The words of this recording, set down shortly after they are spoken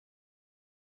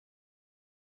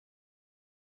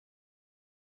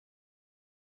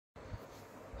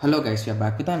Hello guys, we are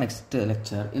back with our next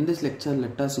lecture. In this lecture,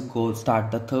 let us go start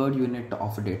the third unit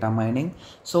of data mining.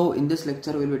 So in this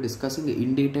lecture, we will be discussing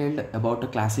in detail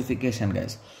about classification,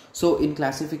 guys. So in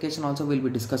classification also, we will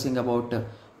be discussing about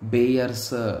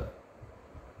Bayer's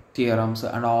theorems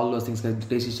and all those things, guys,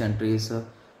 decision trees,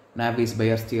 Navi's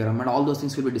Bayer's theorem and all those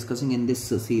things we will be discussing in this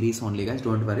series only, guys.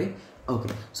 Don't worry.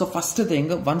 Okay, so first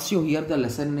thing, once you hear the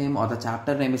lesson name or the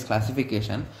chapter name is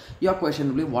classification, your question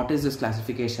will be, what is this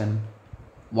classification?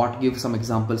 What, give some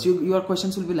examples. Your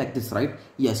questions will be like this, right?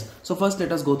 Yes. So first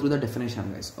let us go through the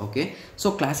definition, guys. Okay,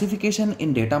 so classification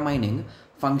in data mining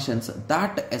functions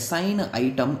that assign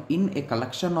item in a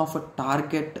collection of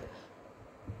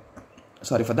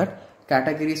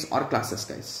categories or classes,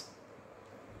 guys.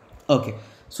 Okay,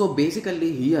 so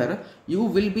basically here you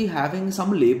will be having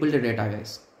some labeled data,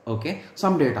 guys. Okay,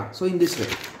 some data. So in this way,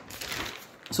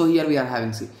 so here we are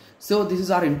having, see, so this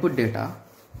is our input data.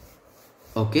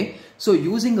 Okay, so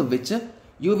using which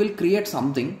you will create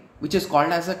something which is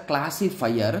called as a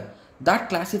classifier. That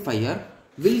classifier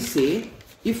will say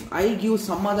if I give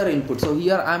some other input. So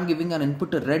here I am giving an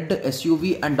input red,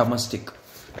 SUV and domestic.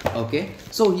 Okay,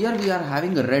 so here we are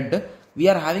having a red, we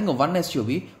are having a one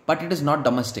SUV, but it is not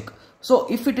domestic. So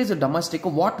if it is a domestic,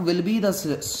 what will be the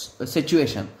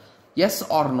situation? Yes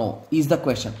or no is the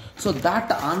question. So that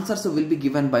answers will be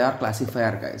given by our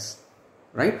classifier, guys.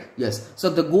 Right? Yes. So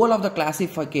the goal of the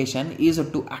classification is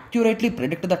to accurately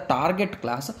predict the target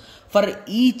class for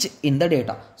each in the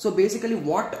data. So basically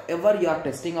whatever you are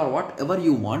testing or whatever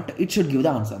you want, it should give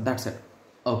the answer. That's it.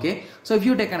 Okay. So if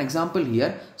you take an example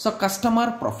here, so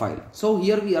customer profile. So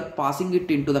here we are passing it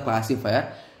into the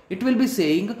classifier. It will be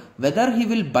saying whether he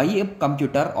will buy a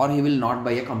computer or he will not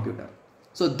buy a computer.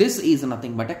 So this is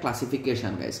nothing but a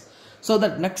classification, guys. So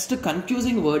the next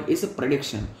confusing word is a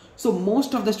prediction. So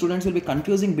most of the students will be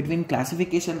confusing between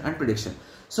classification and prediction.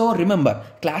 So remember,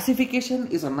 classification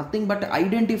is nothing but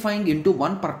identifying into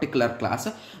one particular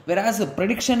class, whereas a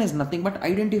prediction is nothing but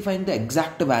identifying the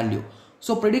exact value.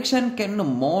 So prediction can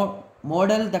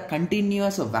model the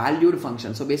continuous valued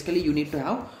function. So basically you need to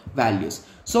have values.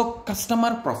 So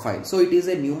customer profile, so it is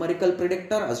a numerical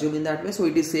predictor, assume in that way. So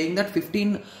it is saying that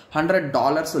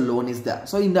 $1,500 loan is there.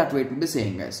 So in that way it will be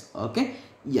saying, guys. Okay,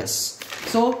 yes.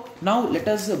 So now let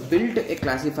us build a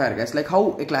classifier, guys, like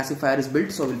how a classifier is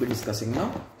built. So we'll be discussing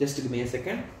now. Just give me a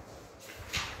second.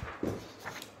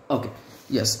 Okay,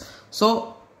 yes.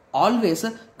 So always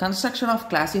construction of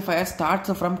classifier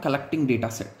starts from collecting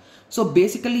data set. So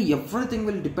basically everything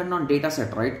will depend on data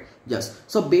set, right? Yes.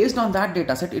 So based on that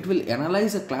data set, it will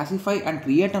analyze, classify and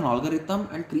create an algorithm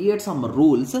and create some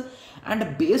rules.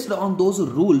 And based on those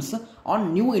rules,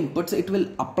 on new inputs, it will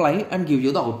apply and give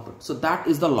you the output. So that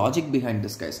is the logic behind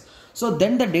this, guys. So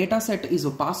then the data set is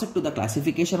passed to the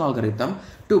classification algorithm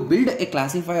to build a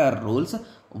classifier rules.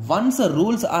 Once the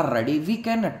rules are ready, we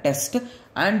can test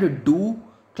and do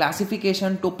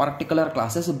classification to particular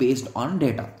classes based on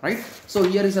data, right? So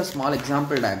here is a small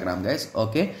example diagram, guys.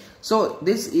 Okay, so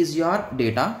this is your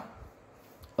data.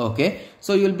 Okay,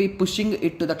 so you will be pushing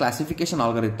it to the classification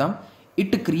algorithm.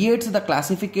 It creates the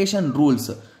classification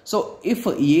rules. So if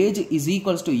age is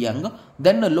equals to young,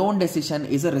 then loan decision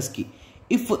is risky.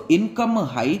 If income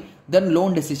high, then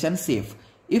loan decision safe.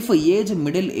 If age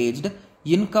middle aged,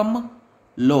 income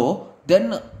low,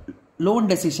 then loan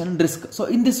decision risk. So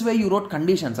in this way you wrote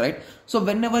conditions, right? So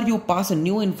whenever you pass a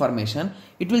new information,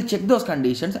 it will check those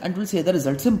conditions and will say the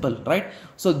result, simple, right?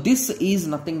 So this is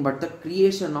nothing but the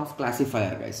creation of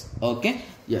classifier, guys. Okay,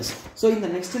 yes. So in the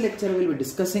next lecture we will be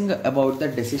discussing about the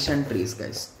decision trees,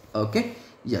 guys. Okay,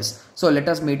 yes. So let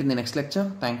us meet in the next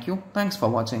lecture. Thank you. Thanks for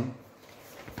watching.